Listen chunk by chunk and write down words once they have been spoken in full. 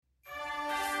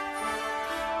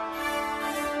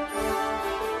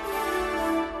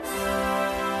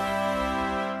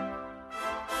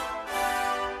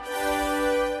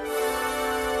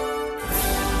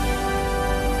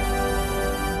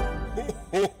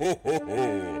ho, ho,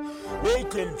 ho.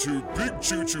 Welcome to Big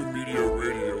Choo Choo Media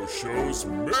Radio Show's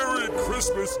Merry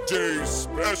Christmas Day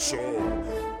Special.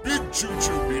 Big Choo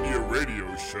Choo Media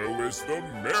Radio Show is the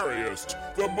merriest,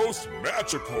 the most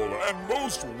magical, and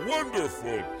most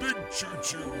wonderful Big Choo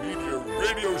Choo Media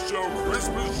Radio Show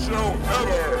Christmas show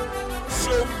ever.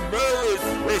 So Merry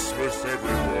Christmas,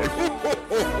 everyone.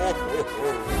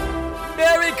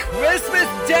 Merry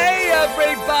Christmas Day,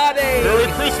 everybody!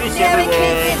 Merry Christmas, Merry everyone.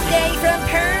 Christmas Day from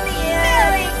Pernia!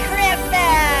 Merry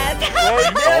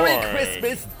Christmas! Merry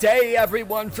Christmas Day,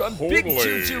 everyone, from Big Totally.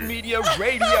 Choo Choo Media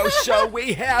Radio Show.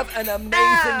 We have an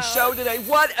amazing show today.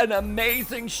 What an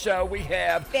amazing show we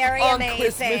have Very on amazing,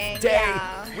 Christmas Day.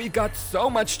 yeah. We've got so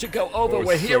much to go over. Oh,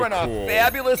 We're so here in our cool.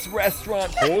 fabulous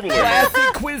restaurant, Totally. Classy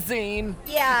Cuisine.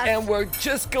 Yes. And we're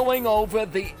just going over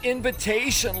the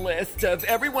invitation list of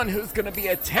everyone who's going to be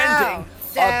attending Oh,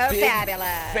 so a big,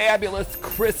 fabulous.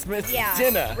 Christmas Yeah,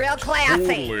 dinner. real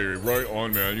classy. Totally, right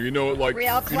on, man. You know, like,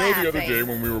 Real you know the other classy. day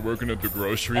when we were working at the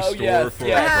grocery Oh, store yes, for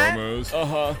yes. our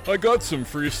promos, I got some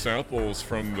free samples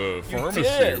from the pharmacy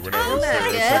did? when I was Oh, there. my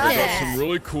It's like I got goodness. some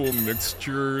really cool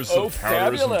mixtures Oh, of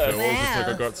powders and fabulous. pills. It's like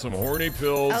I Wow. got some horny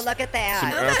pills, Oh, look at that.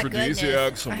 some Oh, my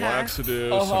aphrodisiacs, some goodness.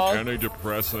 laxatives, Uh-huh. some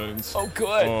antidepressants. Oh,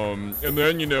 good. And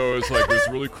then, you know, it's like this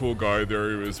really cool guy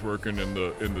there. He was working in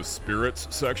the spirits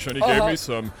section. He gave me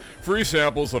some free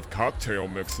samples of cocktail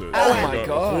mixes. Oh, I my got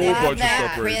God. a whole Love bunch of that,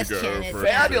 stuff ready to Christian. go It's for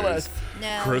fabulous. today's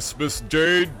No. Christmas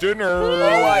Day dinner. Oh,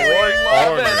 I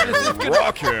love it. This is gonna-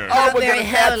 Rockin'. Oh, we're very going to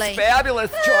have holy.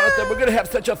 fabulous, Jonathan. We're going to have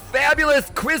such a fabulous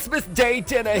Christmas Day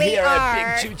dinner We here are.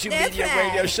 at Big Choo Choo That's Media right.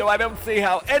 Radio Show. I don't see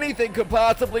how anything could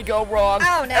possibly go wrong.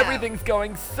 Oh, no. Everything's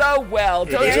going so well.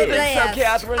 Don't is. you think so, Blessed.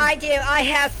 Catherine? I do. I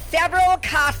have several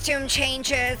costume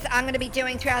changes I'm going to be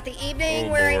doing throughout the evening,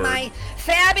 Oh, wearing Lord. my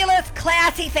fabulous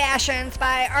classy fashions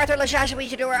by Arthur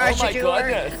LaJajawichador Oh, my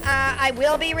goodness. I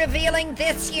will be revealing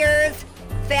this year's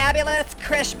fabulous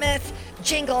Christmas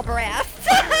jingle breasts.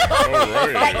 All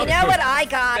But right. you know what I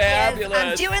got is I'm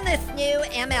Fabulous. doing this new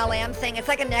MLM thing. It's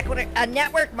like a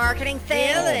network marketing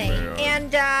thing. man.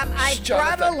 And I brought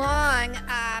Jonathan. along,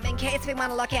 in case we want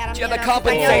to look at them. Do you have the I know that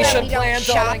compensation we don't plans,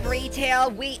 shop darling?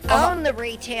 retail. We Uh-huh. own the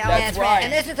retail. That's right.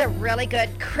 And this is a really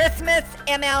good Christmas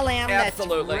MLM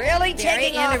Absolutely. that's really Very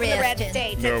taking off in the red interesting.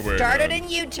 states. No It way, started man. in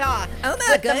Utah Oh,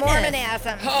 my with goodness. the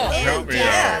Mormonism. Huh. Help me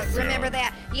Yes, out, remember yeah.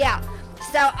 that? Yeah.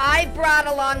 So I brought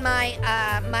along my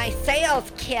my sales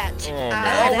kit. Oh, I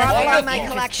man. brought along Wonderful. my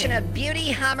collection of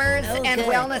beauty hummers Oh, and good.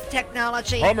 wellness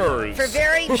technology Hummers. for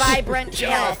very vibrant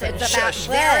health. Jonathan, It's about shush.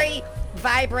 very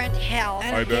vibrant health,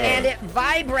 I bet. and it I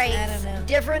vibrates don't know.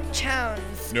 different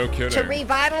tones. No kidding. To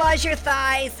revitalize your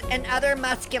thighs and other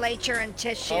musculature and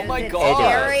tissues. Oh, my It's God.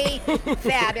 very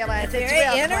fabulous. It's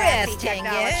Very real classy interesting,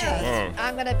 technology. yeah.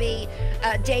 I'm going to be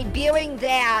debuting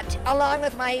that along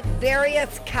with my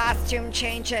various costume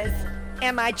changes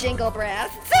and my jingle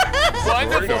breasts.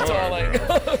 Wonderful, Right on, darling. man.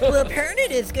 Well, Pernod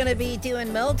is going to be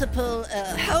doing multiple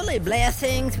holy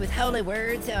blessings with holy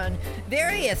words on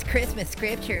various Christmas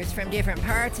scriptures from different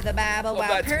parts of the Bible, Oh, while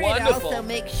that's Pernod wonderful. also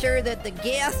makes sure that the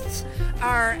guests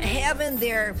are having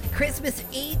their Christmas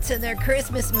eats and their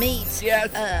Christmas meats Yes.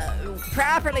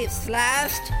 properly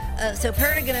sliced. So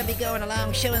Pernod going to be going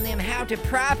along showing them how to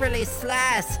properly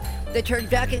slice the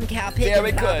turducken cow pig Very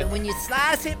and pop. good. And when you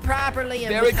slice it properly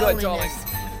and Very with good, holiness,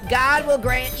 God will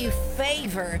grant you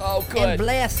favor Oh, good. and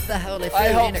bless the holy food I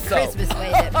hope in a so. Christmas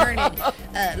way that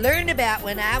Pernod learned about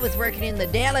when I was working in the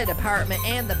deli department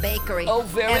and the bakery Oh,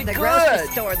 very at the grocery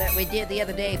good. store that we did the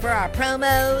other day for our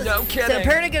promos. No So kidding.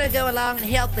 Pernod going to go along and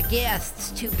help the guests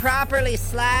to properly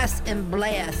slice and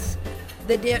bless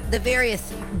the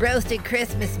various roasted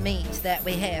Christmas meats that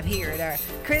we have here at our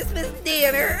Christmas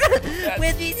dinner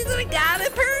with Jesus and God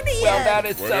and Pernod. Well, that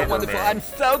is so Whatever, wonderful. man. I'm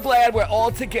so glad we're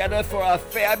all together for our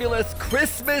fabulous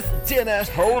Christmas dinner.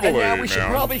 Totally, And now we should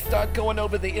man. probably start going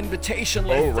over the invitation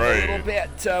list Oh, right. a little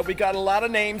bit. We got a lot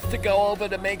of names to go over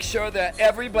to make sure that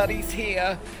everybody's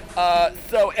here.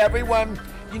 So everyone,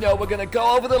 you know, we're going to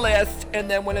go over the list, and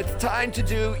then when it's time to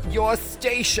do your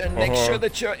station, make Uh-huh. sure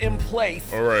that you're in place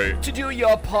All right. to do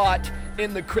your part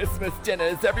in the Christmas dinner.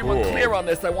 Is everyone Cool. clear on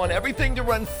this? I want everything to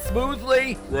run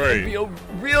smoothly Right. and be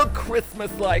real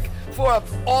Christmas-like for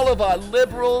all of our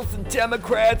liberals and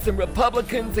Democrats and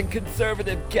Republicans and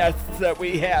conservative guests that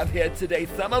we have here today.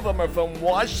 Some of them are from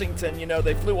Washington, you know,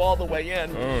 they flew all the way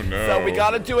in. Oh, no. So we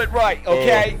gotta do it right,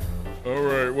 okay? All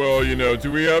right. Well, you know,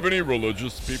 do we have any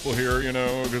religious people here? You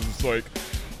know, because it's like,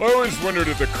 I always wondered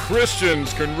if the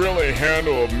Christians can really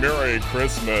handle a Merry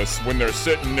Christmas when they're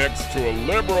sitting next to a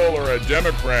liberal or a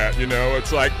Democrat. You know,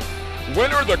 it's like,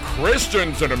 when are the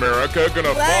Christians in America going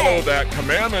to follow that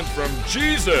commandment from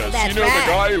Jesus. That's The right.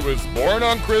 guy who was born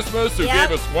on Christmas, who Yep.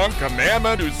 gave us one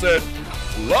commandment, who said,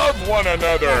 love one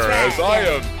another That's right, as I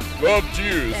yeah. have loved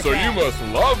you. That's So right. you must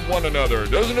love one another.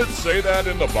 Doesn't it say that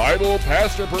in the Bible,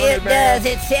 Pastor It Bernard Man? does.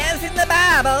 It says in the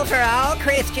Bible, for all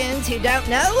Christians who don't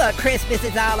know what Christmas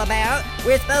is all about,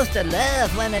 we're supposed to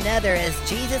love one another as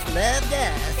Jesus loved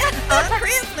us on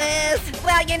Christmas.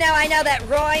 Well, I know that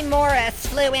Roy Morris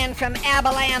flew in from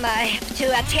Alabama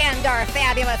to attend our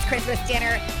fabulous Christmas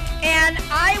dinner. And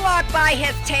I walked by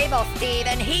his table, Steve,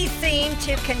 and he seemed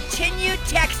to continue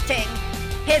texting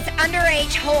his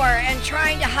underage whore and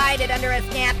trying to hide it under his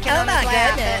napkin Oh on my his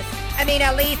lap. goodness. I mean,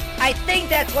 at least I think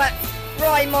that's what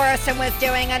Roy Morrison was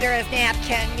doing under his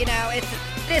napkin.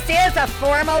 This is a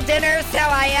formal dinner, so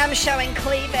I am showing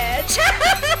cleavage.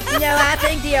 I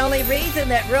think the only reason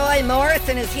that Roy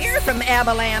Morrison is here from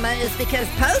Alabama is because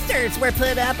posters were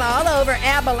put up all over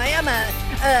Alabama,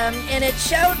 and it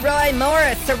showed Roy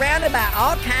Morris surrounded by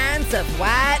all kinds of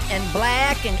white and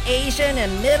black and Asian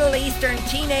and Middle Eastern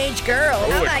teenage girls.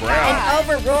 Holy my crap. God. And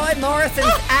over Roy Morrison's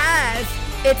eyes,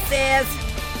 it says,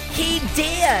 "He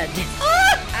did."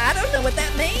 I don't know what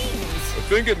that means.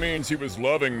 I think it means he was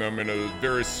loving them in a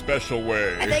very special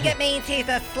way. I think it means he's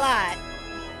a slut.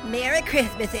 Merry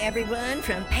Christmas, everyone,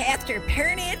 from Pastor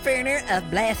Pernod Ferner of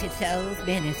Blessed Souls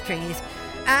Ministries.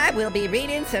 I will be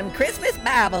reading some Christmas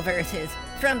Bible verses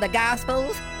from the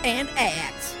Gospels and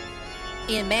Acts.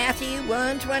 In Matthew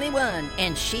 1:21,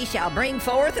 and she shall bring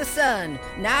forth a son,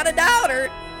 not a daughter,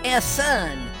 a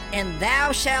son, and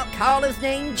thou shalt call his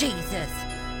name Jesus,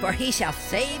 for he shall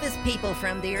save his people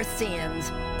from their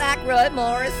sins, like Roy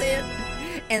Morrison.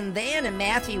 And then in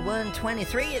Matthew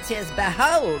 1:23 it says,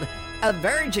 Behold, a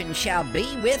virgin shall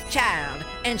be with child,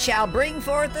 and shall bring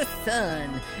forth a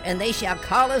son, and they shall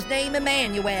call his name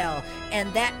Emmanuel.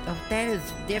 And that is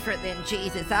different than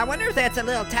Jesus. I wonder if that's a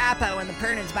little typo in the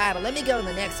Pernod's Bible. Let me go to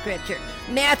the next scripture.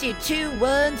 Matthew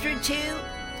 2:1-2.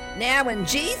 Now when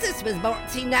Jesus was born,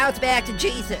 see, now it's back to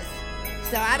Jesus.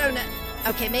 So I don't know.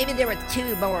 Okay, maybe there were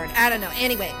two born. I don't know.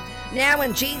 Anyway, now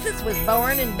when Jesus was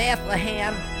born in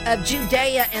Bethlehem of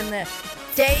Judea in the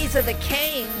days of the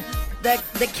king,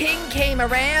 the king came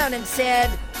around and said,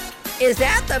 "Is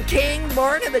that the king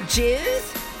born of the Jews?"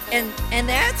 And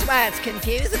that's why it's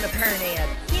confusing the Pernod.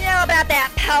 You know about that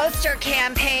poster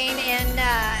campaign in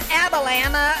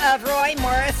Alabama of Roy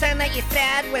Morrison that you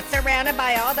said was surrounded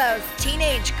by all those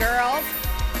teenage girls?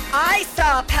 I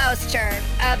saw a poster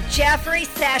of Jeffrey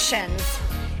Sessions,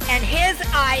 and his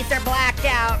eyes are blacked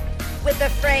out with the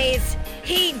phrase,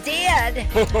 "He did,"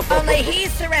 only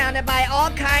he's surrounded by all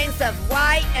kinds of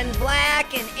white and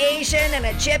black and Asian and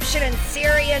Egyptian and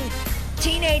Syrian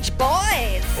teenage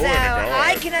boys. So my God.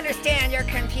 I can understand your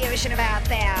confusion about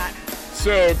that.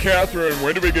 So, Catherine,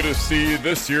 when do we get to see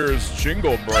this year's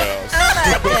Jingle Breast? Oh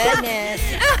my goodness.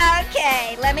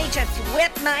 Okay, let me just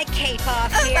whip my cape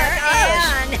off Oh here. my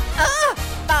gosh. And Oh,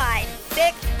 5,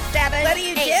 6, 7, What are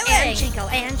you 8, doing? and jingle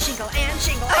and jingle and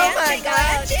jingle Oh and my jingle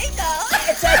God. and jingle.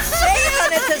 it's a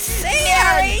sound. It's a sound.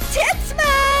 Merry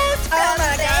Titsmas from Oh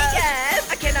my God.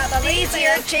 Vegas. I cannot believe These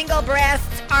here this. jingle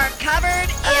breasts are covered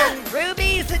in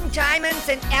rubies and diamonds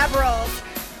and emeralds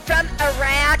from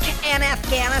Iraq and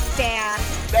Afghanistan.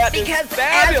 That is because as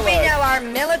fabulous. we know, our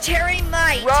military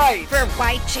might Right. for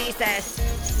white Jesus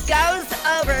goes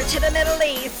over to the Middle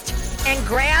East and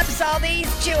grabs all these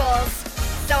jewels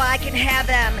so I can have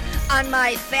them on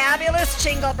my fabulous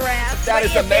jingle breast. That What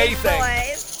is do you think, amazing.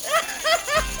 boys?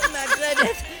 Oh my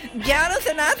goodness.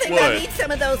 Jonathan, I think What? I need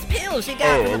some of those pills you got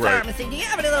Oh, from the right. pharmacy. Do you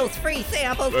have any of those free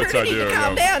samples? That's Pretty need to idea,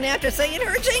 calm yeah. down after seeing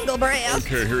her jingle breast.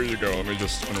 Okay, here you go. Let me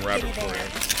just unwrap it for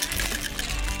you.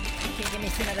 Okay, give me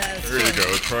some of those. There you too.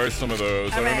 go. Try some of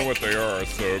those. I All don't know right. what they are,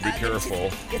 so be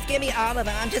careful. Just give me all of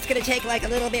them. I'm just going to take like a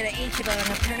little bit of each of them.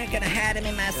 I'm kind of going to hide them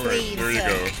in my All right, sleeves. there you so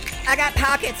go. I got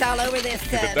pockets all over this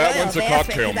but that royal one's a vest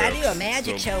cocktail because I do mix, a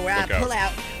magic so show where I look out. pull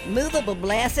out movable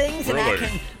blessings and I Really?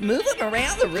 can move them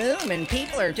around the room and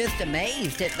people are just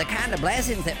amazed at the kind of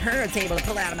blessings that Pernod's able to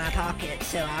pull out of my pocket.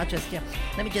 So I'll just,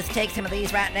 let me just take some of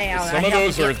these right now. and Some I'll of help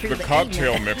those you are get through the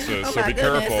cocktail evening. mixes, Oh so my be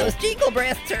goodness, careful. those jingle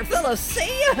breasts are full of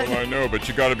sand. Well, I know, but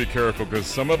you got to be careful because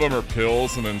some of them are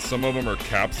pills and then some of them are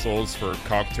capsules for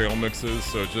cocktail mixes.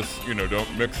 So just,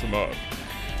 don't mix them up.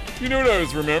 You know what I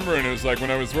was remembering? It was like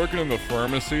when I was working in the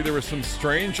pharmacy, there were some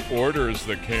strange orders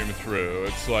that came through.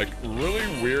 It's like really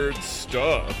weird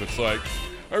stuff. It's like,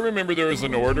 I remember there was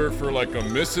an order for like a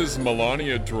Mrs.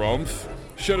 Melania Drumpf.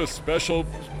 She had a special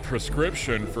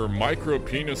prescription for micro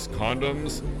penis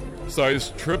condoms,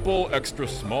 size triple extra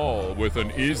small, with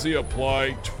an easy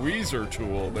apply tweezer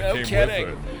tool that No came kidding.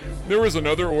 with it. There was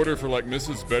another order for like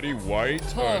Mrs. Betty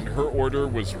White, and her order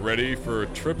was ready for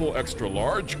triple extra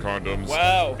large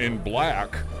condoms in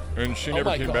black, and she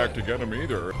never came back to get them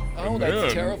either. Oh, and that's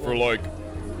then terrible. For like,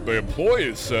 the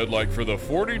employees said like for the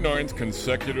 49th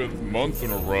consecutive month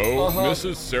in a row,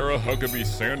 Mrs. Sarah Huckabee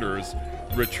Sanders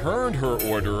returned her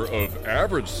order of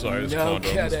average size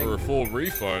condoms for a full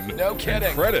refund and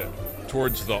credit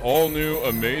towards the all-new,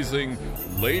 amazing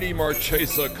Lady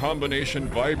Marchesa combination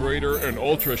vibrator and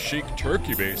ultra-chic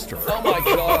turkey baster. Oh, my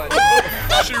God.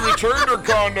 She returned her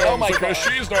condoms because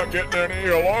she's not getting any.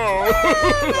 Hello.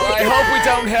 Well, I hope we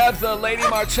don't have the Lady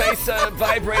Marchesa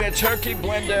vibrator turkey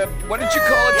blender. What did you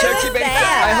call it? Turkey baster?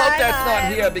 I hope that's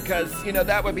not here because,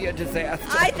 that would be a disaster.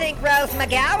 I think Rose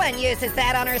McGowan uses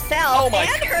that on herself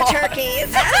and her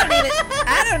turkeys.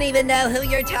 I don't even know who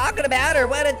you're talking about or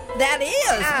what that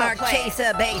is,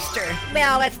 Marchesa Baster.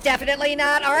 Well, it's definitely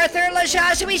not Arthur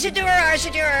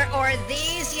LaJoshua or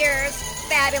these year's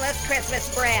fabulous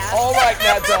Christmas bread. All right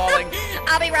now, darling.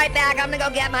 I'll be right back. I'm gonna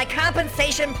go get my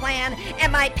compensation plan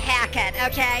and my packet,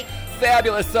 okay?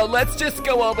 Fabulous. So let's just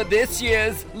go over this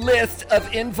year's list of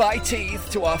invitees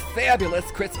to our fabulous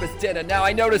Christmas dinner. Now,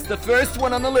 I noticed the first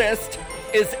one on the list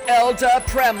is Elda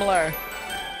Premler.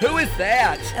 Who is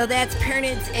that? Oh, that's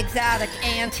Pernod's exotic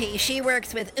auntie. She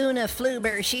works with Una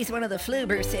Fluber. She's one of the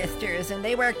Fluber sisters, and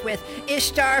they worked with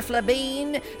Ishtar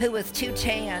Flabine, who was too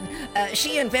tan.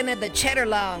 She invented the cheddar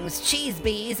longs, cheese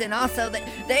bees, and also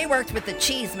they worked with the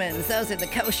Cheesemans. Those are the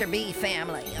kosher bee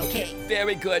family, okay?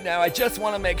 Very good. Now, I just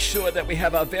want to make sure that we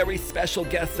have our very special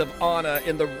guest of honor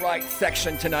in the right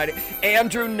section tonight.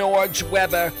 Andrew Norge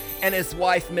Weber and his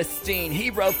wife, Miss Steen.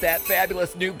 He wrote that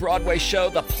fabulous new Broadway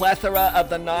show, The Plethora of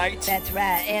the Night. That's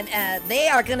right, and they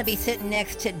are going to be sitting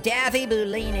next to Davy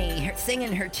Boulini,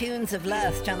 singing her tunes of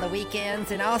lust on the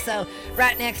weekends, and also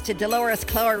right next to Dolores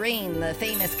Chlorine, the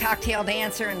famous cocktail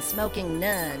dancer and smoking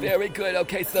nun. Very good.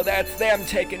 Okay, so that's them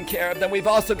taken care of. Then we've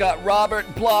also got Robert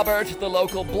Blobbert, the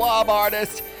local blob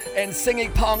artist, and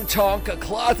Singing Pong Tonk, a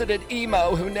closeted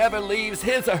emo who never leaves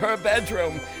his or her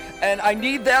bedroom. And I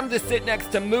need them to sit next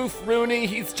to Moof Rooney.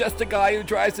 He's just a guy who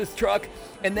drives his truck.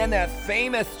 And then that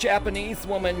famous Japanese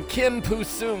woman, Kim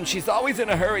Poo-soon. She's always in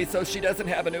a hurry so she doesn't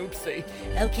have an oopsie.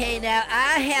 Okay, now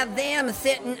I have them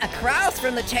sitting across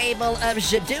from the table of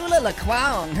Jadula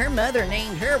Laquan. Her mother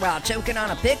named her while choking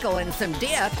on a pickle and some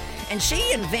dip, and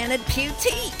she invented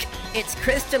Putique. It's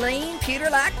crystalline,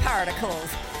 pewter-like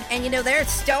particles. And their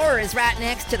store is right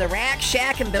next to the Rack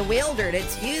Shack and Bewildered.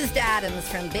 It's used items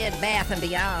from Bed Bath &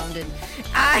 Beyond. And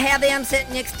I have them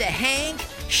sitting next to Hank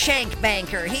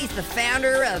Shankbanker. He's the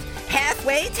founder of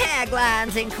Halfway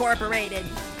Taglines Incorporated.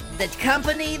 The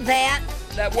company that...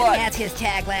 That what? That's his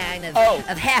tagline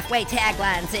of Halfway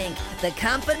Taglines Inc. The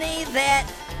company that...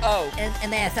 Oh.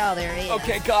 And that's all there is.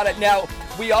 Okay, got it. Now,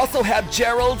 we also have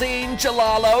Geraldine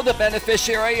Jalalo, the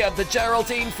beneficiary of the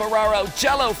Geraldine Ferraro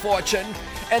Jello fortune,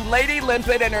 and Lady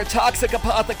Limpet and her toxic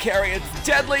apothecary. It's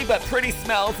deadly but pretty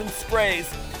smells and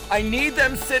sprays. I need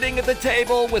them sitting at the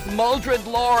table with Mildred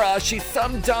Laura. She's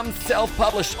some dumb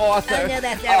self-published author. Oh, no,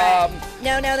 that's not right.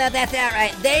 No, that's not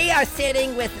right. They are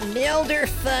sitting with Milder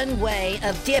Funway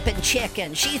of Dippin'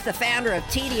 Chicken. She's the founder of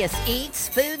Tedious Eats,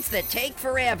 foods that take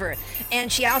forever.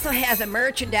 And she also has a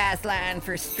merchandise line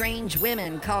for strange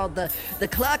women called the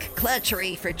Cluck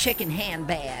Clutchery for chicken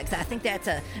handbags. I think that's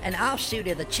an offshoot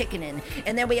of the chickening.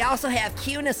 And then we also have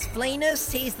Cunus Flenus.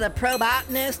 He's the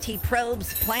probotanist. He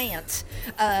probes plants.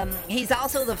 He's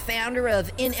also the founder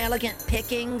of Inelegant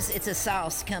Pickings. It's a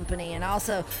sauce company. And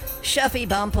also Shuffy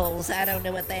Bumples. I don't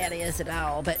know what that is at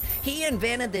all. But he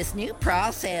invented this new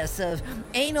process of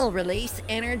anal release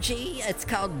energy. It's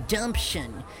called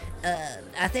dumption.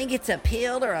 I think it's a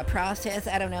pill or a process,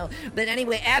 I don't know. But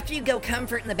anyway, after you go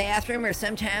comfort in the bathroom or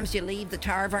sometimes you leave the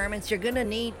tar varmints, you're going to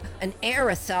need an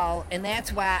aerosol, and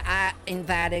that's why I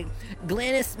invited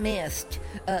Glennis Mist.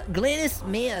 Glennis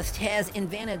Mist has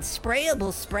invented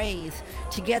sprayable sprays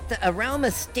to get the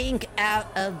aroma stink out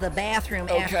of the bathroom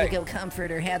after you go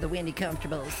comfort or have the windy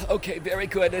comfortables. Okay, very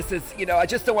good. This is, I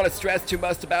just don't want to stress too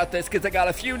much about this because I got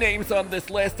a few names on this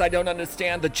list I don't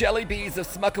understand. The Jelly Bees of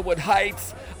Smuckerwood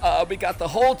Heights. We got the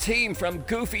whole team from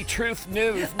Goofy Truth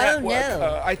News Network. Oh,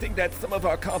 no. I think that's some of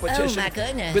our competition. Oh, my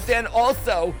goodness. But then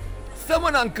also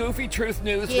Someone on Goofy Truth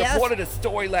News Yes? reported a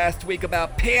story last week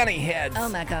about panty heads. Oh,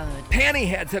 my God. Panty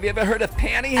heads. Have you ever heard of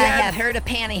panty I heads? have heard of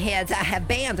panty heads. I have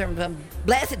banned them from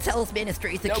Blessed Souls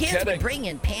Ministries. The No kids kidding. would bring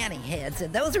in panty heads,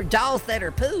 and those are dolls that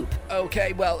are poop.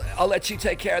 Okay, well, I'll let you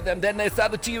take care of them. Then there's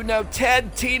other two,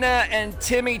 Ted, Tina, and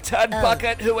Timmy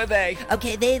Tudbucket. Who are they?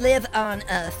 Okay, they live on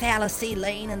Fallacy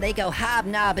Lane, and they go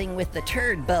hobnobbing with the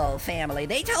Turd Bull family.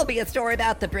 They told me a story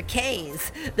about the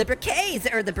briquets. The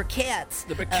briquets are the briquettes.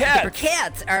 The briquettes. The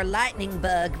briquettes are lightning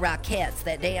bug rockets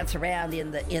that dance around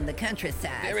in the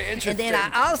countryside. Very interesting. And then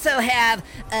I also have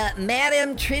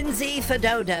Madame Trinzy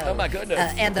Fedodo. Oh, my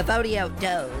goodness. And the Vodio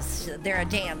Does. They're a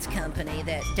dance company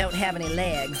that don't have any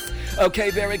legs. Okay,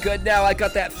 very good. Now I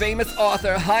got that famous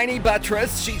author, Heine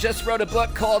Buttress. She just wrote a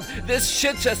book called This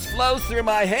Shit Just Flows Through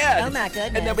My Head. Oh, my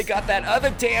goodness. And then we got that other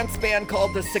dance band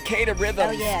called the Cicada Rhythms.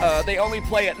 Oh, yes. They only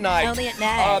play at night. Only at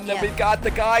night, Then yeah. we got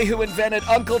the guy who invented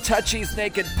Uncle Touchy's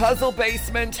Naked Puzzle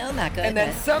Basement. Oh, my And then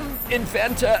goodness. some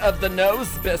inventor of the nose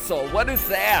bistle. What is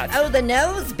that? Oh, the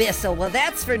nose bistle. Well,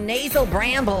 that's for nasal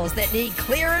brambles that need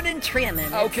clearing and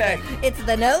trimming. Okay. It's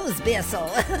the nose bistle.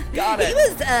 Got it. He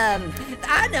was,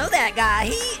 I know that guy.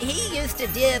 He used to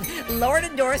give Lord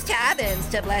endorsed tithes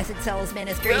to Blessed Souls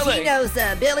Ministries. Really? He knows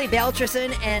Billy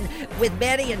Belcherson, and with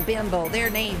Betty and Bimble, they're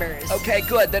neighbors. Okay,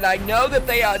 good. Then I know that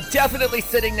they are definitely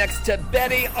sitting next to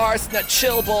Betty Arsna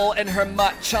Chilbull and her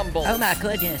mutt Chumble. Oh my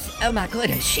goodness. Oh my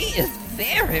goodness. She is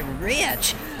very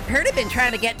rich. Heard have been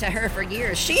trying to get to her for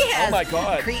years. She has my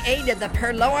God. created the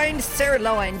Purloined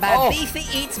Sirloin by Oh. Beefy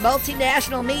Eats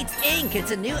Multinational Meats Inc.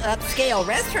 It's a new upscale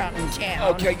restaurant in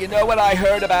town. Okay, you know what I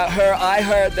heard about her? I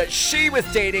heard that she was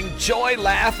dating Joy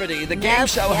Lafferty, the game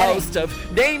show kidding. host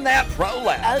of Name That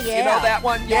Prolapse. Oh, You yeah. know that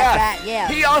one? That's Yeah. right, yeah.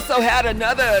 He also had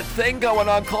another thing going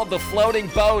on called the Floating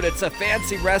Boat. It's a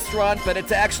fancy restaurant, but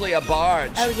it's actually a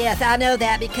barge. Oh, yes, I know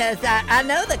that because I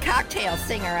know the cocktail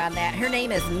singer on that. Her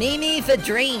name is Mimi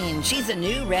Vadrine. She's a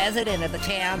new resident of the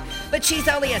town, but she's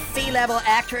only a C-level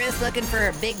actress looking for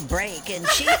her big break. And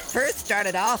she first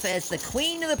started off as the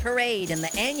queen of the parade in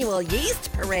the annual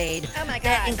Yeast Parade. Oh, my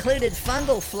That God. included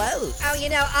fungal floats. Oh,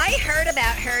 I heard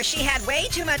about her. She had way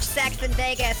too much sex in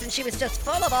Vegas, and she was just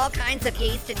full of all kinds of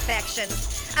yeast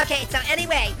infections. Okay, so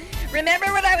anyway, remember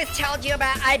what I was telling you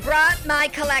about? I brought my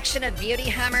collection of beauty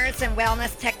hummers and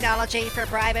wellness technology for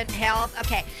private health.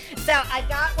 Okay, so I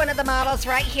got one of the models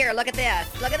right here. Look at this.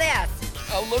 Look at this.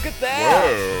 Oh, look at that.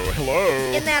 Whoa, hello.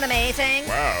 Isn't that amazing?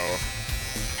 Wow.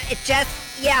 It just,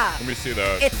 yeah. Let me see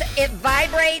that. It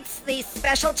vibrates these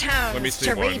special tones Let me see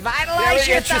to one. revitalize Very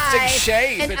your interesting thighs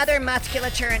shape. and It's- other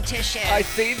musculature and tissue. I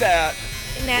see that.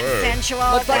 Isn't that Whoa.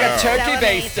 sensual? Looks like a That's turkey so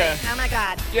amazing. baster. Oh my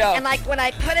God. Yeah. And like when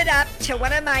I put it up to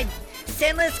one of my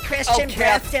sinless Christian Oh,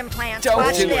 breast Kath, implants, Don't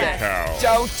watch do this. that. Cow.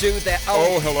 Don't do that.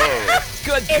 Oh, hello.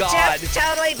 Good It God. just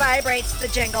totally vibrates the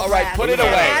jingle All right, breast. put it And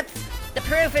away. That's the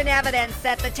proof and evidence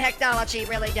that the technology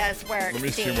really does work. Let me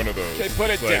see Steve. one of those. Okay, put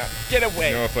it It's like, down. Get away.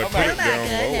 You know, if I Oh, put my- it my down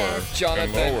goodness.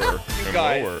 Jonathan, lower and lower you and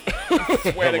guys.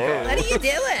 lower. Swear to Hello. God. What are you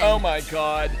doing? Oh my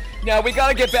God. Now we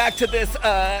gotta get back to this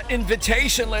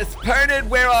invitation list. Pernod,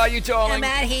 where are you, darling? I'm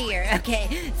out here.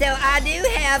 Okay, so I do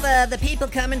have the people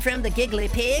coming from the Giggly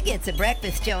Pig. It's a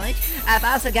breakfast joint. I've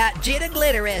also got Jita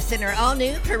Glitterous and her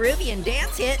all-new Peruvian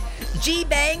dance hit,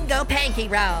 G-Bang Go Panky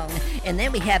Wrong. And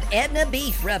then we have Edna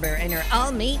Beef Rubber and her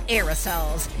all-meat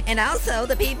aerosols. And also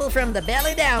the people from the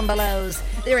Belly Down Belows.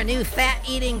 They're a new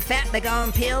fat-eating,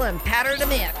 fat-begone pill and powder to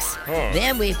mix. Huh.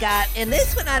 Then we've got, and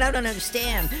this one I don't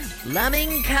understand,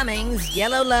 Lumming Cummings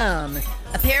Yellow Lum.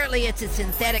 Apparently it's a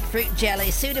synthetic fruit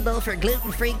jelly suitable for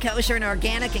gluten-free, kosher, and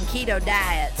organic and keto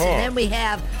diets. Huh. And then we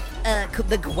have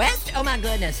the Quest. Oh my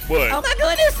goodness. What? Oh my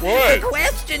goodness. What? The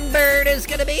Question Bird is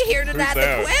going to be here tonight.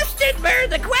 that? The Question Bird.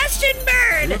 The Question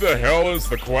Who Bird. the hell is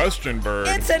the question bird?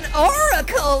 It's an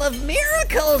oracle of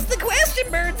miracles. The Question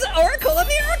Bird's oracle of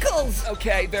miracles.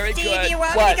 Okay, very Steve, good. you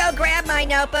want What? me to go grab my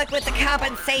notebook with the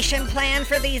compensation plan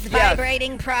for these Yeah.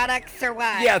 vibrating products or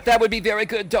what? Yeah, that would be very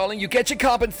good, darling. You get your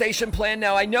compensation plan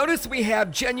now. I notice we have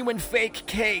genuine fake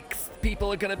cakes.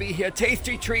 People are going to be here.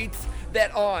 Tasty treats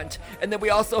that aren't. And then we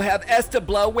also have Esther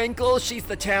Blowwinkle. She's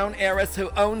the town heiress who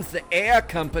owns the air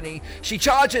company. She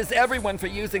charges everyone for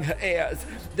using her airs.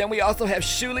 Then we also have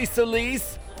Shuli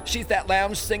Solis. She's that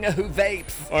lounge singer who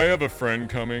vapes. I have a friend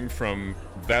coming from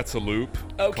That's a Loop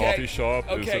coffee shop.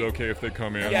 Is it okay if they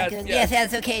come in? Yes.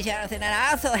 That's okay, Jonathan. And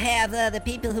I also have the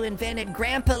people who invented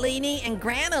Grampolini and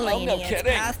Gramolini. Oh, no It's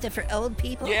kidding. pasta for old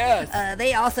people. Yes.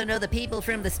 They also know the people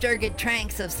from the Sturgid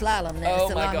Tranks of Slalomness, Oh,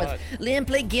 my along God. with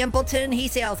Limpley Gimpleton. He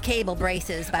sells cable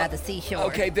braces by the seashore.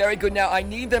 Okay, very good. Now, I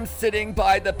need them sitting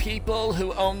by the people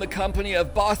who own the company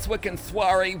of Boswick and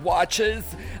Swarry watches,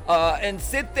 and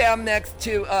sit them next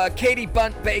to Katie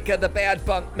Bunt Baker, the bad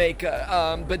bunk maker.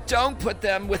 But don't put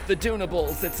them with the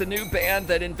Doonables. It's a new band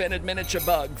that invented miniature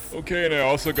bugs. Okay, and I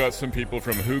also got some people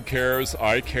from Who Cares,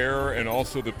 I Care, and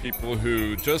also the people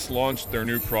who just launched their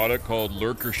new product called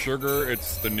Lurker Sugar.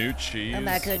 It's the new cheese. Oh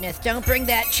my goodness, don't bring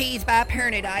that cheese by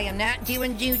Pernod. I am not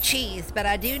doing new cheese, but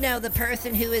I do know the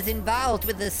person who is involved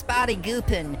with the spotty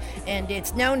goopin', and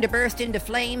it's known to burst into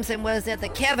flames and was at the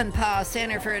Kevin Paw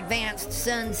Center for Advanced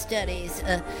Sun Studies.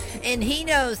 And he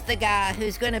knows the guy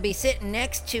who's going to be sitting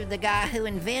next to the guy who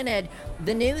invented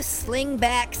the new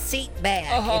slingback seat back.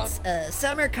 It's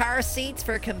summer car seats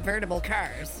for convertible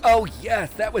cars. Oh, yes,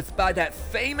 that was by that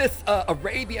famous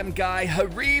Arabian guy,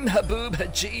 Harim Haboob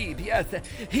Hajib. Yes,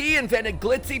 he invented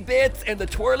Glitzy Bits and the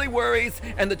Twirly Worries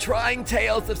and the Trying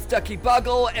Tales of Stucky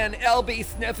Buggle and LB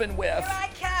Sniff and Whiff. Here I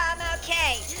come.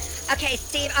 Okay,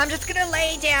 Steve, I'm just gonna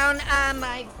lay down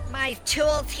my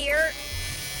tools here.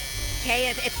 Okay,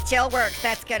 it still works.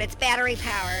 That's good. It's battery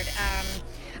powered.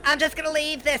 I'm just gonna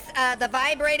leave this the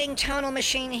vibrating tonal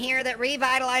machine here that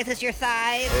revitalizes your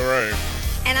thighs. All right.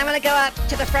 And I'm gonna go up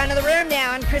to the front of the room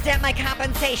now and present my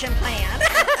compensation plan.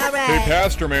 All right. Hey,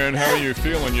 Pastor Man, how are you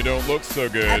feeling? You don't look so I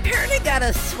good. apparently got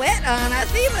a sweat on. I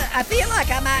feel like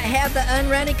I might have the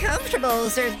unrunny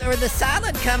comfortables or the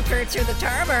solid comforts or the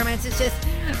tar varmints. It's just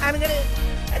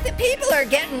the people are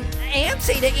getting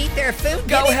antsy to eat their food.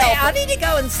 Go help I them. need to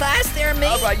go and slice their meat.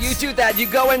 All right, you do that. You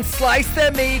go and slice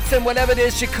their meats and whatever it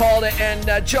is you called it.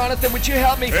 And Jonathan, would you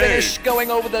help me finish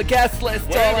going over the guest list,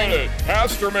 Wait darling? a minute.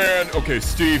 Pastor Man. Okay,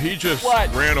 Steve, he just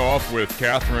What? ran off with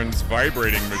Catherine's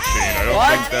vibrating machine. I don't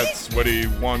What? think that's what he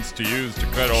wants to use to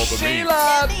cut all the meat.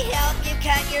 Sheila! Let me help you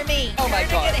cut your meat. Oh, my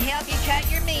We're God. gonna help you cut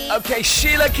your meat. Okay,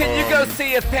 Sheila, can you go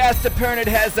see if Pastor Pernod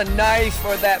has a knife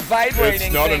or that vibrating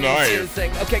It's not a thing knife. he's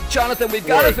using? Okay, Jonathan, we've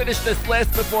got to What? finish this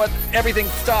list before everything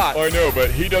starts. I know,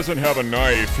 but he doesn't have a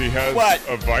knife. He has What?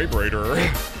 a vibrator.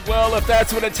 Well, if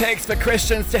that's what it takes for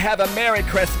Christians to have a Merry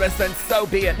Christmas, then so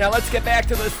be it. Now let's get back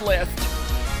to this list.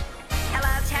 Hello,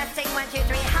 testing 1, 2,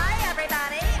 3. Hi,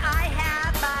 everybody. I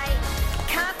have my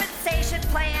compensation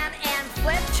plan and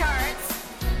flip charts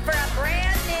for a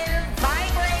brand new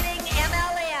vibrating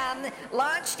MLM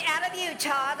launched out of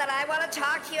Utah that I want to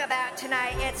talk to you about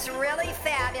tonight. It's really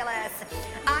fabulous.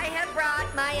 I have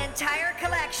brought my entire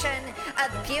collection of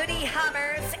beauty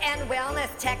hummers and wellness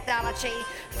technology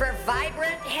for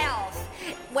vibrant health.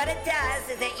 What it does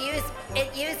is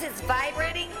it uses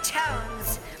vibrating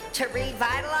tones to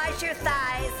revitalize your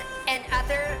thighs and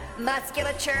other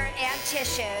musculature and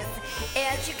tissues.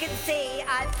 As you can see,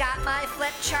 I've got my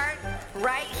flip chart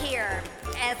right here.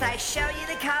 As I show you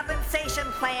the compensation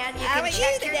plan, you How can are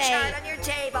check you your today? chart on your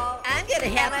table. I'm gonna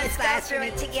help and you let's go slice through your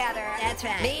it meat. together. That's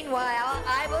right. Meanwhile,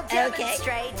 I will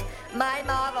demonstrate my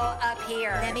model up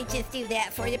here. Let me just do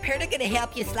that for you. Pernod gonna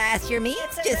help you slice your meat.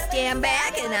 It's a Just really stand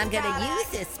back, and I'm fabulous gonna use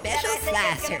product this special that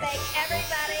I think is slicer. gonna make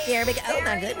everybody There we go. Oh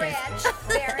my very goodness. rich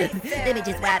very Let me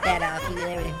soon. just wipe that off you.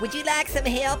 There we go. Would you like some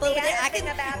help over The there? other I thing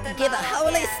can about the give a model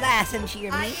holy is slicing to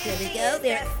your I meat. There used we to go. use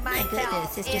There. this My goodness,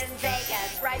 myself it's in just.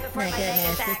 Vegas right before My my goodness,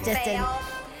 Vegas it's act just a- failed.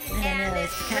 I don't And know,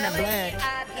 it's kinda really,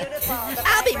 blunt. Beautiful. The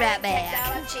I'll be vibrating right back.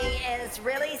 Technology is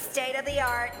really state of the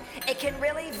art. It can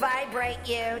really vibrate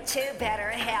you to better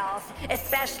health,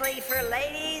 especially for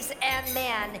ladies and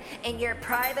men in your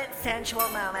private sensual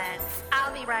moments.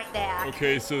 I'll be right back.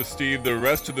 Okay, so Steve, the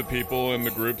rest of the people in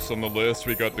the groups on the list,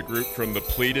 we got the group from the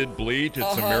Pleated Bleat.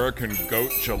 It's American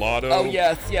Goat Gelato. Oh,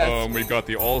 yes, yes. We've got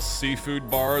the All Seafood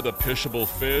Bar, the Pishable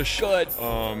Fish. Good.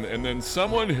 And then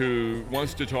someone who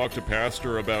wants to talk to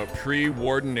Pastor about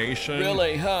pre-wardination.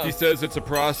 Really, huh? He says it's a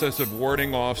process of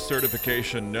warding off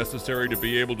certification necessary to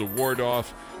be able to ward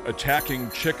off attacking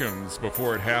chickens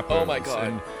before it happens. Oh, my God.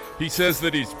 And he says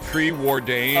that he's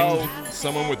pre-ordained, Oh.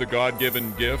 someone with a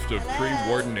God-given gift of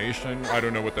pre-ordination. I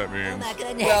don't know what that Oh means. my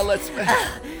goodness. Well, let's...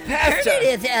 Pastor! Pernod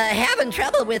is having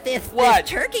trouble with this What?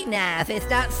 turkey knife. It's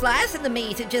not slicing the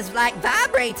meat. It just like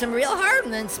vibrates them real hard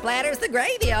and then splatters the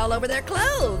gravy all over their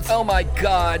clothes. Oh, my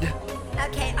God.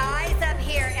 Okay, eyes up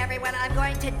here, everyone. I'm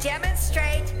going to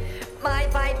demonstrate my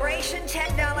vibration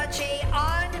technology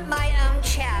on my own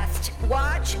chest.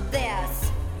 Watch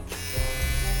this.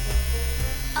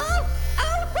 Oh,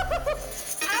 oh, oh,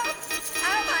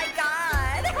 oh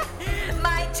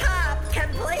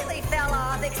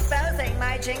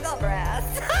jingle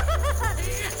breasts.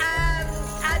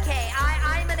 Okay,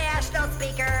 I'm a national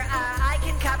speaker. I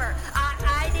can cover.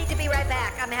 I need to be right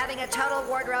back. I'm having a total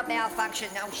wardrobe malfunction.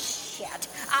 Oh, shit.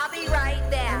 I'll be right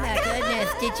back. Oh, my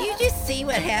goodness. Did you just see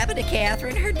what happened to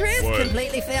Catherine? Her dress What?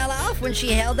 completely fell off when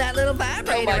she held that little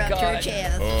vibrator my up to her God.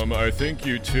 chest. I think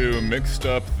you two mixed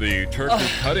up the turkey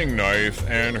cutting knife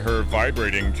and her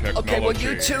vibrating technology. Okay, well,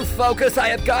 you two focus. I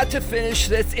have got to finish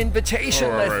this invitation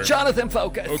All list. right. Jonathan,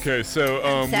 focus. Okay, so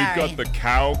we've sorry. got the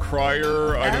cow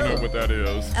crier. I don't Oh. know what that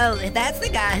is. Oh, that's the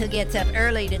guy who gets up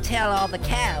early to tell all the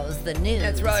cows the news.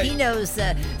 That's right. He knows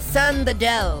sun the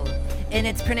doe, and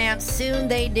it's pronounced soon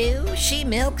they do. She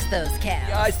milks those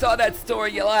cows. I saw that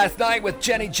story last night with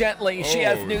Jenny Gently. She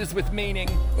has Oh. news with meaning.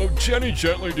 Oh, Jenny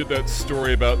Gently did that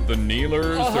story about the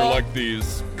kneelers. Uh-huh. They're like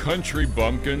these country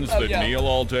bumpkins Oh, that yeah. kneel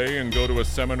all day and go to a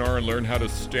seminar and learn how to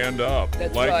stand up.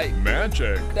 That's like right.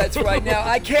 magic. That's right. Now,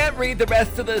 I can't read the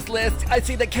rest of this list. I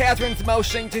see that Catherine's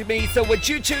motioning to me, so would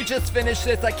you two just finish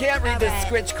this? I can't read All this right.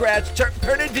 scritch scratch.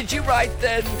 Perna, did you write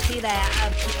this? See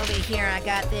that over here? I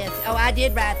got this. Oh, I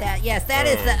did write that. Yes, that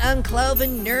is the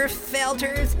uncloven Nerf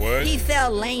Felters. What? He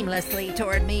fell lamelessly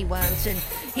toward me once, and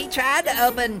he tried to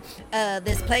open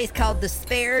this place called the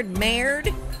Spared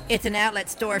Merd. It's an outlet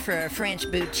store for a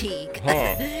French boutique.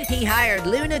 Huh. He hired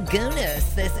Luna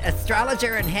Gunas, this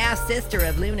astrologer and half sister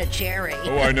of Luna Cherry.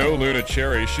 Oh, I know Luna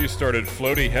Cherry. She started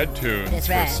floaty head tunes That's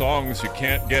for right. songs you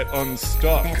can't get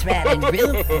unstuck. That's right.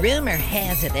 And rumor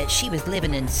has it that she was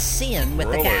living in sin with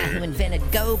the guy Really? who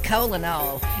invented Go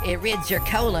Colonol. It rids your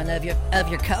colon of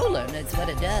your colon. That's what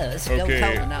it does. Go Okay,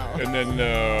 Colonol. and then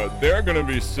they're going to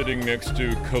be sitting next to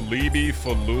Kalibi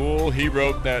Falul. He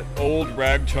wrote that old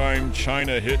ragtime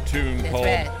China hit tune That's called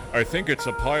right. I Think It's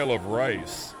a Pile of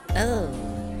Rice. Oh.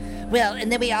 Well,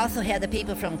 and then we also had the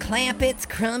people from Clampets,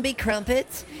 Crumby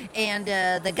Crumpets, and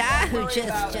the guy who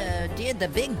just did the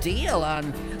big deal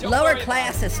on lower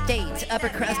class estates, Upper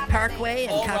Crust Parkway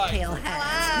and All right. Cocktail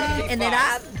Heights. Gonna be And then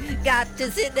fine. I've got to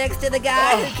sit next to the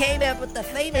guy who came up with the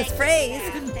famous phrase,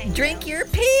 drink your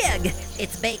pig.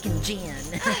 It's bacon gin.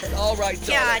 All right,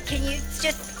 God, can you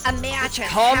just imagine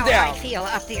Calm how down. I feel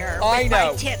up there I with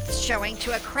know. my tits showing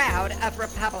to a crowd of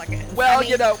Republicans? Well, I mean,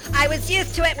 you know- I was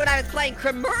used to it when I was playing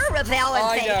Cremura Revel in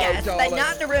I know, Vegas, but darling.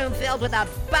 not in a room filled with a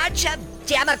bunch of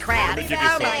Democrats. Let me give you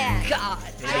Oh some. my God!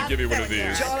 Let me give you one of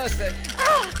these. Jonathan.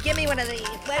 Oh, give me one of these.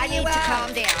 I need to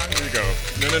calm down. Here you go.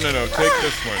 No. Take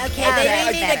this one. Okay, All they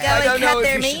right, need to okay. go I and don't know cut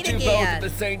their if you should meat do both at again. the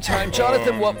same time.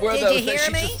 Jonathan, what were Did those you hear that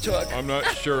she me? just took? I'm not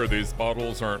sure. These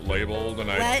bottles aren't labeled,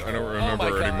 and I What? don't my remember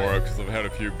God. anymore because I've had a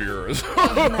few beers.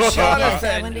 Yes, I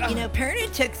Jonathan. wonder,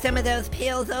 Perna took some of those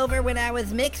pills over when I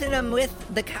was mixing them with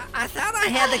the. I thought I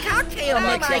had the cocktail Oh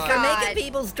my mixer for God. making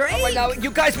people's drinks. Oh, now,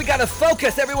 you guys, we gotta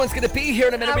focus. Everyone's gonna be here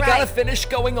in a minute. All We right. gotta finish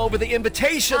going over the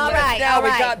invitation All list. right, Now all we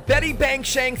right. got Betty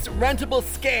Bankshank's Rentable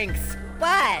Skanks.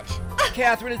 What?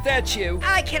 Catherine, is that you?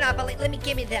 I cannot believe.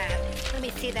 Give me that. Let me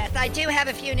see this. I do have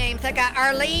a few names. I got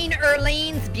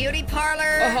Arlene's Beauty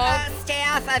Parlor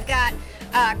staff. I've got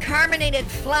Carbonated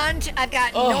Flunt. I've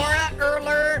got Nora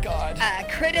Erler. God.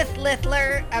 Critis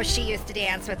Littler. Oh, she used to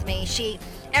dance with me.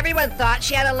 Everyone thought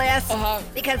she had a list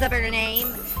because of her name.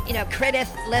 You know, Critis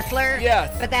Littler.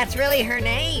 Yes. But that's really her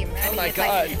name. I mean, my it's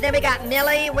like- God. then we got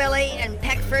Millie, Willie, and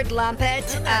Peckford Lumpet.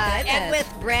 Oh, my goodness.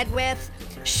 Edwith Breadwith.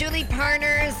 Shuli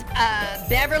Parners,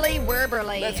 Beverly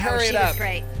Werberly. Let's hurry she it was up.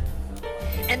 great.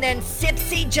 And then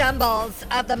Sipsy Jumbles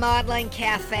of the Modeling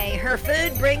Cafe. Her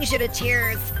food brings you to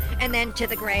tears and then to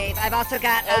the grave. I've also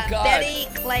got God. Betty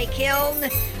Clay Kiln,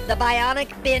 the Bionic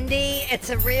Bindi.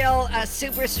 It's a real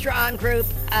super strong group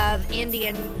of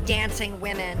Indian dancing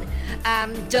women.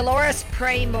 Dolores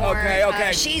Praymore.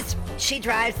 Okay. She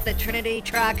drives the Trinity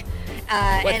truck, What's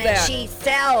and that? she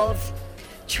sells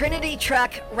Trinity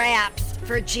truck wraps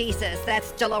for Jesus.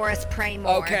 That's Dolores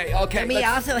Praymore. Okay. And we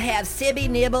also have Sibby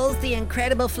Nibbles, the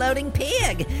incredible floating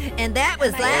pig, and that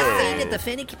was last seen at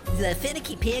the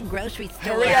Finicky Pig grocery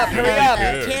store. Hurry up.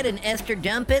 Ted and Esther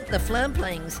Dumpet, the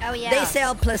Flumplings. Oh, yeah. They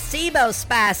sell placebo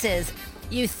spices.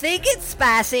 You think it's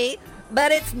spicy,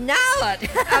 but it's not.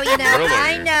 Oh, you know, Really?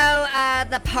 I know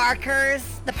the Parkers.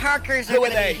 The Parkers are Who are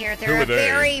going to they? be here. Who They're are a they?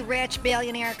 very rich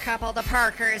billionaire couple, the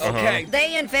Parkers. Okay.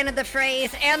 They invented the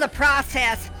phrase and the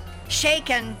process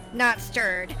shaken, not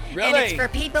stirred. Really? And it's for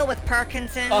people with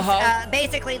Parkinson's.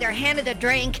 Basically, they're handed a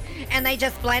drink, and they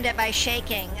just blend it by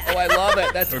shaking. Oh, I love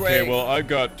it. That's great. Okay, well, I've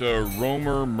got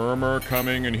Romer Murmur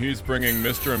coming, and he's bringing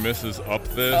Mr. and Mrs. Up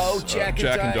This. Oh, Jack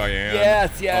and Diane.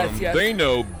 Yes. They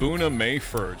know Boona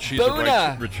Mayford. She's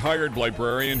Boona. a retired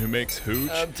librarian who makes hooch.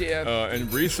 Oh, dear.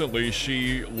 And recently,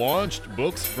 she launched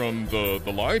books from the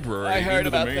library I heard into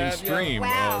the about that, yeah. mainstream.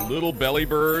 Wow. Little Belly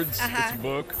Birds, it's a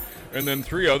book. And then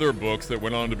 3 other books that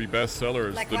went on to be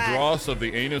bestsellers. Like The what? Dross of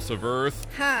the Anus of Earth,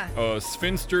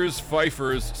 Sphinsters,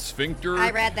 Pfeiffers, Sphincter.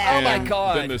 I read that. Oh, my and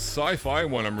God. then this sci-fi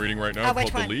one I'm reading right now Oh,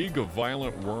 which called one? The League of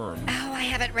Violent Worms. Oh, I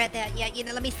haven't read that yet.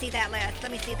 Let me see that list.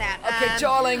 Let me see that. Okay,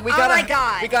 darling, we oh gotta- my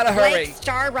God. we gotta hurry. Blake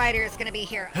Starrider is going to be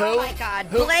here. Who? Oh my God.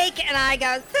 Who? Blake and I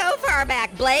go so far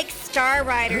back. Blake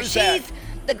Starrider. Who's She's that?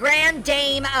 the grand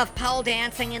dame of pole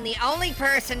dancing and the only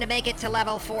person to make it to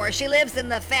level 4. She lives in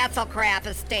the Fatzelcraft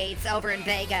Estates over in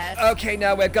Vegas. Okay,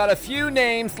 now we've got a few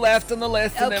names left on the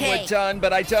list, and then Okay. we're done,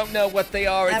 but I don't know what they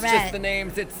are. It's All just right. the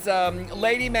names. It's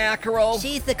Lady Mackerel.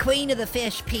 She's the queen of the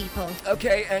fish people.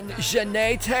 Okay, and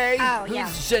Janete. Oh, Who's yeah.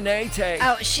 Janete?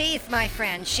 Oh, she's my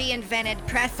friend. She invented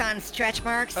press-on stretch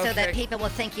marks so that Okay. people will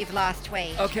think you've lost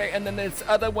weight. Okay, and then this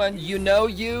other one,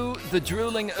 the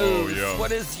drooling ooze. Oh, yeah.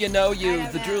 What is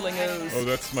the drooling ooze? Oh,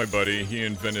 that's my buddy. He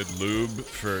invented lube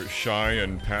for shy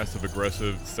and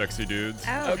passive-aggressive sexy dudes.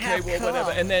 Oh, Okay, how well, cool.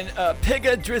 whatever. And then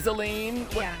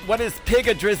Pigadrizzoline. Yeah. What is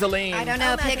Pigadrizzoline? I don't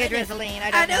know Oh, my goodness. Pigadrizzoline.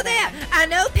 I know that. I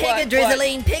know What?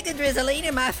 Pigadrizzoline. Pigadrizzoline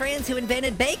are my friends who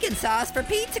invented bacon sauce for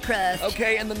pizza crust.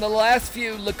 Okay, and then the last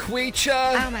few,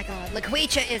 LaQuicha. Oh my God.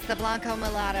 LaQuicha is the Blanco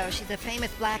Mulatto. She's a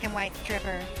famous black and white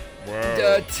stripper.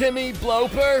 Wow. Timmy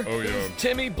Bloper. Oh, yeah. Who's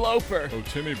Timmy Bloper. Oh,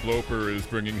 Timmy Bloper is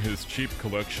bringing his cheap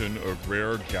collection of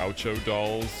rare gaucho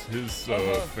dolls. His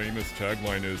famous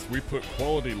tagline is, "We put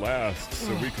quality last,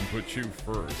 so we can put you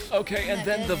first." Okay, and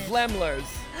then the Vlemlers.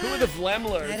 Who are the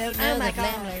Vlemlers? I don't know Oh my the God.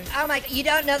 Flamlers. Oh my, you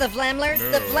don't know the Vlemlers?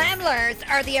 No. The Vlemlers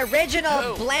are the original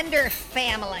Who? Blender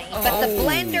family. But the Oh.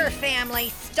 Blender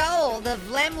family stole the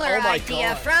Vlemler Oh my idea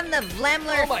God. from the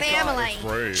Vlemler Oh my God. family. That's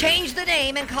right. Changed the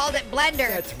name and called it Blender.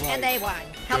 That's right. And they won.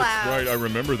 Hello. That's right, I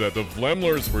remember that. The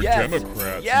Vlemlers were Yes.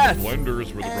 Democrats, Yes. and the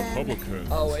Blenders were the Republicans.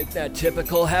 Oh, isn't that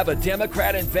typical? Have a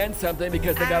Democrat invent something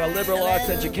because they got a liberal arts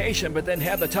education, but then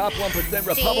have the top 1%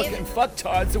 Republican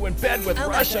fucktards who in bed with Oh,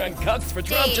 my Russia and cucks for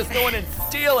Trump Steve. just go in and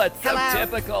steal it. So Hello?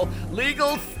 typical.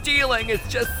 Legal stealing is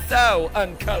just so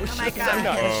unkosher. Oh, my So God.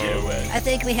 not Jewish. I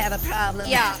think we have a problem.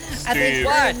 Yeah. I think Steve.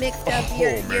 we're mixed up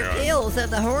your man. pills of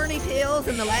the horny pills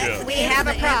and the laxatives. We have a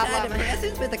and the problem.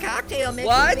 antidepressants with the cocktail mixes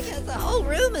What? because the whole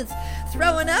room is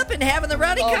throwing up and having the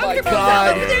runny Oh, my comfortable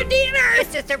God. with their dinner.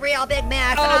 It's just a real big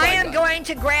mess. Oh, I my am God. going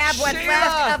to grab what's Sheila.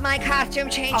 left of my costume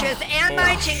changes and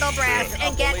my jingle brass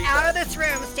and get believe out of this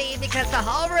room, Steve, because the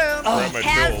whole room Grab my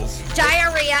has pills.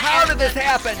 diarrhea. How and did this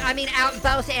happen? I mean, out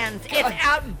both ends. It's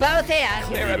out both ends.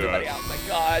 Clear do everybody that. out. My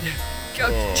God.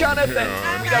 Oh, Jonathan,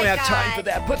 yeah. we Oh, don't my have time God. for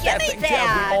that. Put Give that me thing down.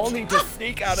 that. We all need to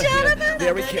sneak out of here Jonathan.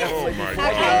 very carefully Oh, my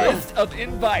before God. the list of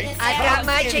invites I've got comes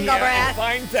my in jingle here and brass.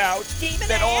 finds out Stephen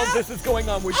that all Al. this is going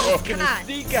on. We're just Oh, going come to on.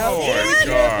 sneak out Oh, very my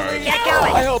carefully. God. Get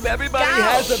going. I hope everybody Go.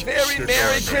 has a very Get Merry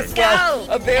going. Christmas, Go.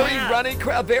 a very Yeah. runny,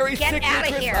 a very Get sick outta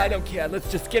Christmas. here. I don't care. Let's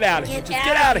just get out of here. Get Just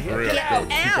get out of here. Hurry Get up. out.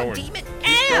 Keep Ow, going. demon.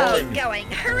 Ow, going.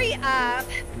 going. Hurry up.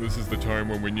 This is the time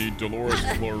when we need Dolores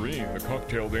Chlorine, the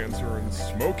cocktail dancer, and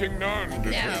Smoking Nun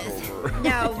to take over.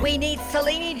 No, we need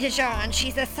Celine Dijon.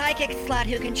 She's a psychic slut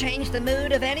who can change the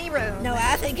mood of any room. No,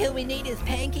 I think who we need is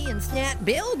Panky and Snap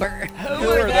Bilber. Who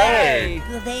are they?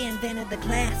 Well, they invented the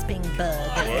clasping bug,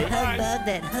 the hug bug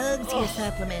that hugs your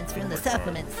supplements from the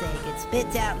supplement sake. It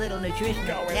spits out little nutritional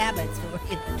going. tablets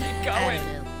for you. Keep going. I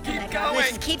don't know. Keep Let's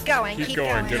going. keep going. Keep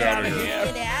going. Get out of here.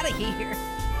 Get out of here.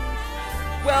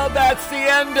 Well, that's the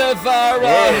end of our, Whoa.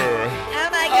 Oh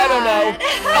my God. I don't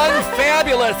know,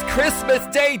 unfabulous Christmas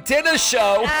Day dinner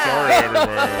show. Sorry,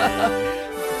 everyone.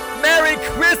 Merry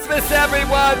Christmas,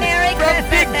 everyone! Merry from Christmas,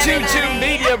 Big Choo Choo everybody.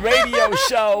 Media Radio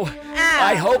Show.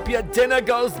 I hope your dinner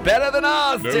goes better than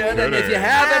ours No did. And if you kidding.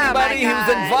 have Oh, anybody my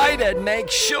who's God. invited, make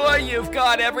sure you've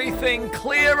got everything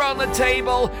clear on the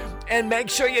table. And make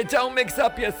sure you don't mix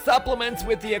up your supplements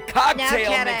with your cocktail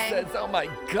kidding. mixes. Oh my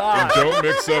And God. don't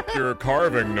mix up your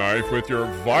carving knife with your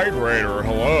vibrator.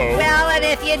 Hello. Well, and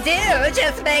if you do,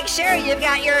 just make sure you've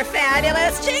got your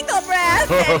fabulous jingle brass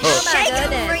and shake them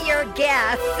goodness. for your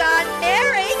guests on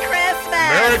Merry Christmas.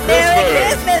 Merry Merry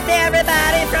Christmas. Christmas,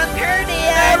 everybody from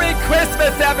Perdia. Merry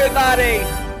Christmas,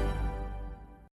 everybody!